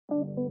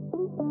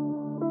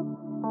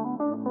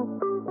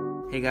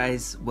Hey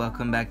guys,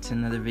 welcome back to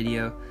another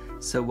video.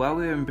 So while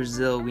we were in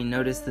Brazil, we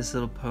noticed this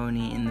little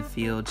pony in the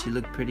field. She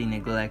looked pretty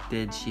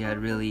neglected. She had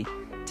really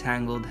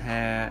tangled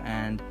hair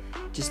and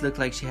just looked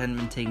like she hadn't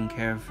been taken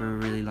care of for a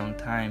really long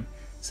time.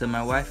 So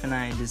my wife and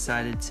I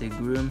decided to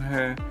groom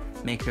her,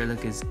 make her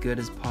look as good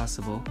as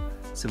possible.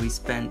 So we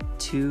spent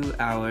 2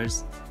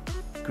 hours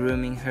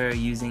grooming her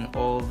using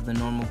all of the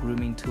normal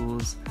grooming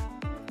tools.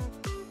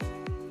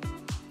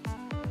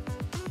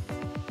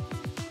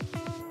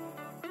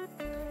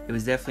 It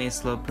was definitely a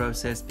slow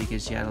process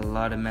because she had a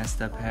lot of messed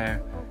up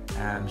hair.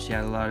 She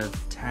had a lot of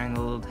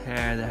tangled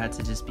hair that had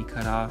to just be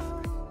cut off.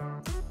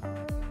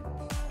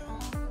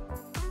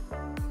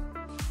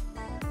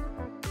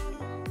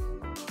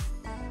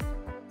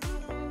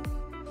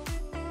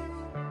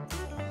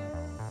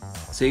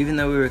 So even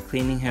though we were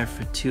cleaning her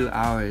for 2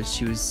 hours,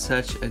 she was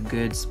such a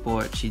good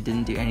sport. She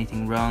didn't do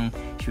anything wrong.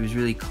 She was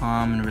really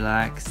calm and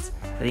relaxed.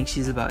 I think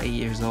she's about 8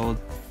 years old.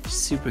 She's a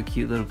super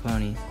cute little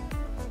pony.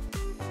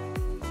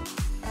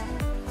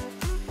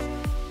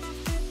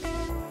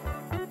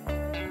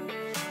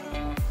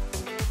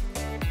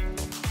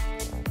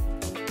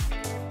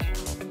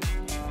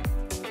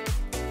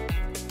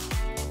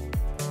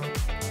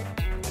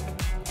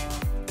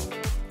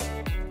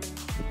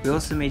 We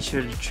also made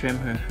sure to trim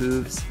her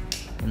hooves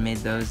and made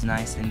those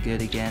nice and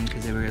good again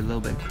because they were a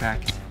little bit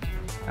cracked.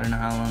 I don't know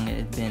how long it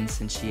had been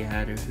since she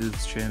had her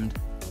hooves trimmed.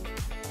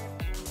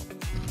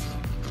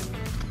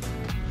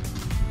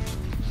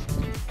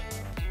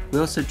 We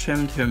also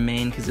trimmed her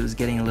mane because it was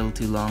getting a little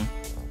too long.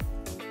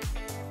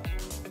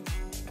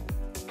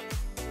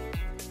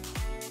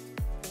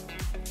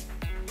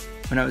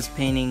 When I was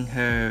painting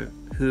her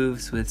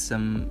hooves with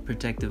some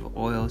protective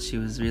oil, she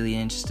was really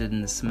interested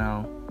in the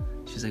smell.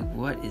 She was like,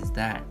 "What is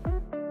that?"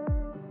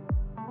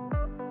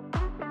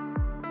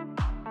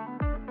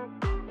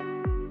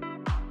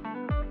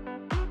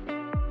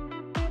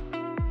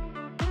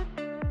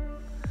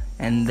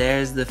 And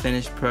there's the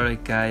finished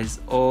product, guys,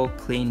 all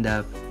cleaned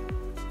up.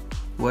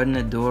 What an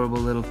adorable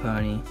little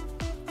pony.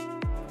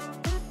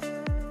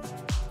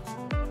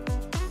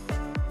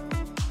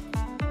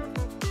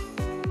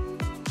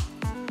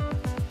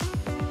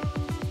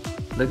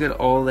 Look at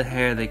all the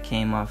hair that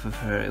came off of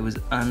her. It was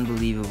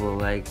unbelievable,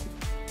 like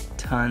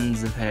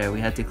tons of hair. We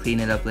had to clean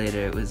it up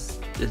later. It was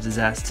a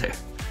disaster.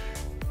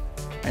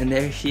 And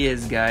there she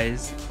is,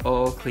 guys,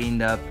 all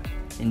cleaned up,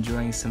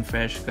 enjoying some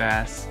fresh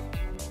grass.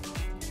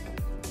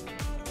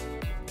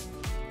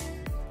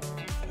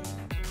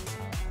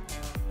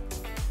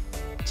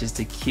 Just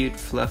a cute,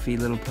 fluffy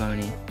little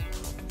pony.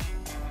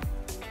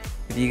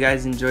 If you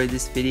guys enjoyed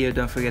this video,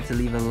 don't forget to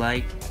leave a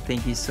like.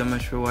 Thank you so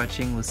much for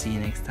watching. We'll see you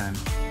next time.